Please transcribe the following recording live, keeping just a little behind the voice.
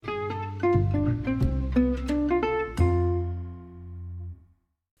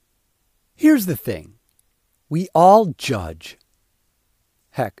Here's the thing. We all judge.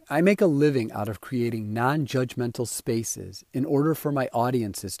 Heck, I make a living out of creating non-judgmental spaces in order for my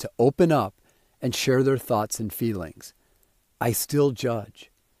audiences to open up and share their thoughts and feelings. I still judge.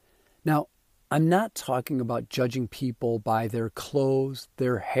 Now, I'm not talking about judging people by their clothes,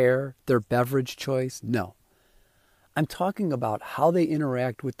 their hair, their beverage choice. No. I'm talking about how they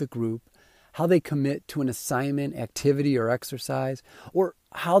interact with the group, how they commit to an assignment, activity, or exercise, or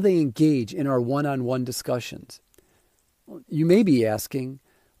how they engage in our one-on-one discussions. You may be asking,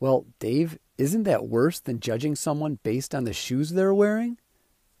 well, Dave, isn't that worse than judging someone based on the shoes they're wearing?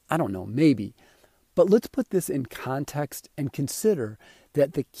 I don't know, maybe. But let's put this in context and consider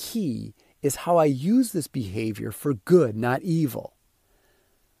that the key is how I use this behavior for good, not evil.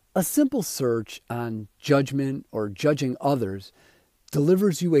 A simple search on judgment or judging others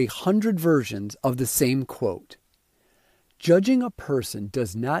delivers you 100 versions of the same quote. Judging a person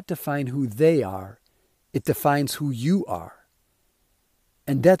does not define who they are, it defines who you are.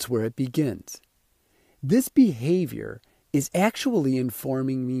 And that's where it begins. This behavior is actually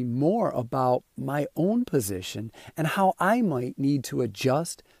informing me more about my own position and how I might need to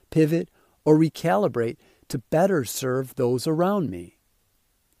adjust, pivot, or recalibrate to better serve those around me.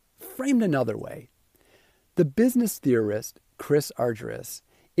 Framed another way, the business theorist Chris Argyris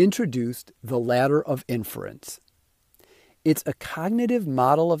introduced the ladder of inference. It's a cognitive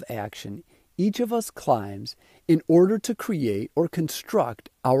model of action each of us climbs in order to create or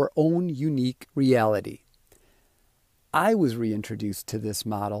construct our own unique reality. I was reintroduced to this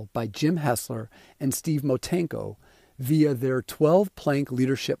model by Jim Hessler and Steve Motenko via their 12-plank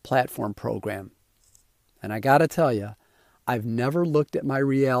leadership platform program. And I gotta tell you, I've never looked at my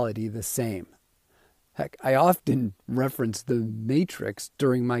reality the same. Heck, I often reference the Matrix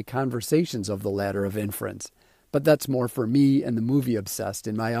during my conversations of the ladder of inference, but that's more for me and the movie obsessed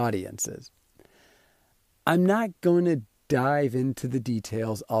in my audiences. I'm not going to dive into the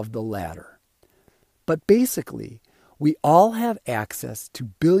details of the ladder, but basically, we all have access to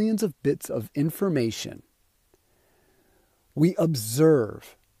billions of bits of information. We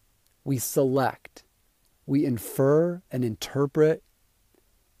observe, we select, we infer and interpret,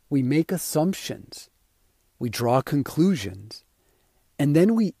 we make assumptions, we draw conclusions, and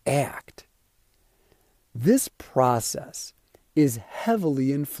then we act. This process is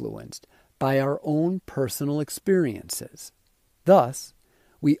heavily influenced by our own personal experiences. Thus,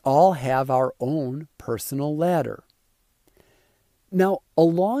 we all have our own personal ladder. Now,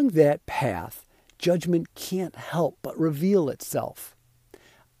 along that path, judgment can't help but reveal itself.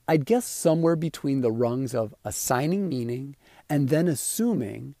 I'd guess somewhere between the rungs of assigning meaning and then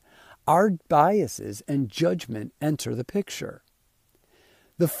assuming, our biases and judgment enter the picture.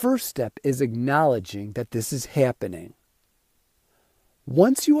 The first step is acknowledging that this is happening.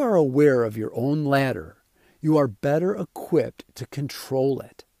 Once you are aware of your own ladder, you are better equipped to control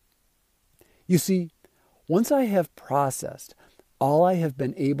it. You see, once I have processed all I have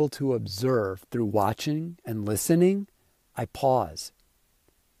been able to observe through watching and listening, I pause.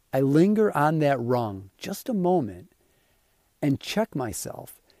 I linger on that rung just a moment and check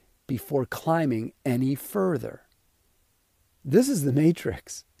myself before climbing any further. This is the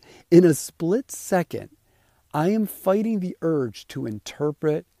Matrix. In a split second, I am fighting the urge to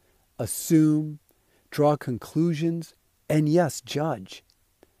interpret, assume, draw conclusions, and yes, judge.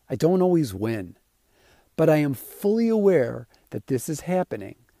 I don't always win, but I am fully aware that this is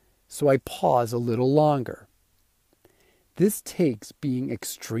happening, so I pause a little longer. This takes being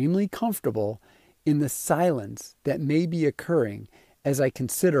extremely comfortable in the silence that may be occurring as I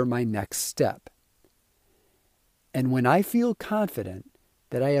consider my next step. And when I feel confident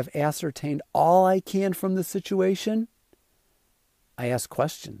that I have ascertained all I can from the situation, I ask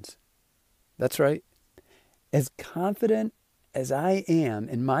questions. That's right. As confident as I am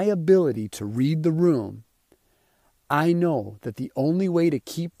in my ability to read the room, I know that the only way to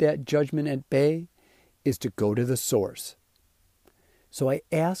keep that judgment at bay is to go to the source. So I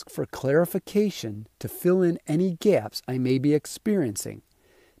ask for clarification to fill in any gaps I may be experiencing,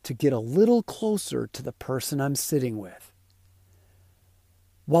 to get a little closer to the person I'm sitting with.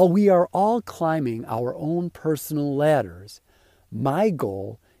 While we are all climbing our own personal ladders, my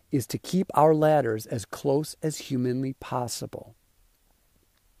goal is to keep our ladders as close as humanly possible.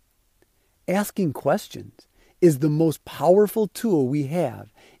 Asking questions is the most powerful tool we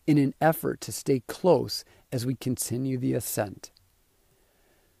have in an effort to stay close as we continue the ascent.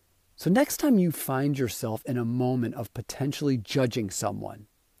 So next time you find yourself in a moment of potentially judging someone,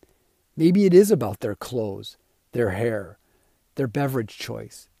 maybe it is about their clothes, their hair, their beverage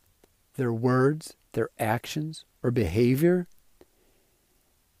choice, their words, their actions, or behavior,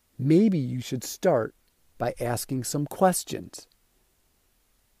 maybe you should start by asking some questions.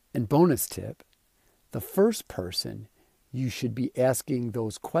 And bonus tip, the first person you should be asking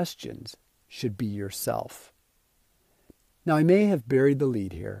those questions should be yourself. Now, I may have buried the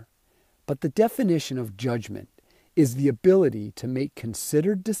lead here, but the definition of judgment is the ability to make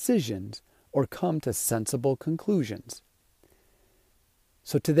considered decisions or come to sensible conclusions.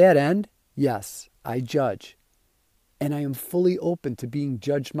 So to that end, yes, I judge, and I am fully open to being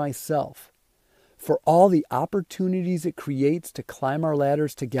judged myself for all the opportunities it creates to climb our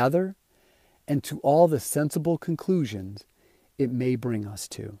ladders together and to all the sensible conclusions it may bring us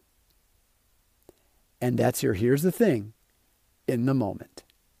to. And that's here's the thing, in the moment.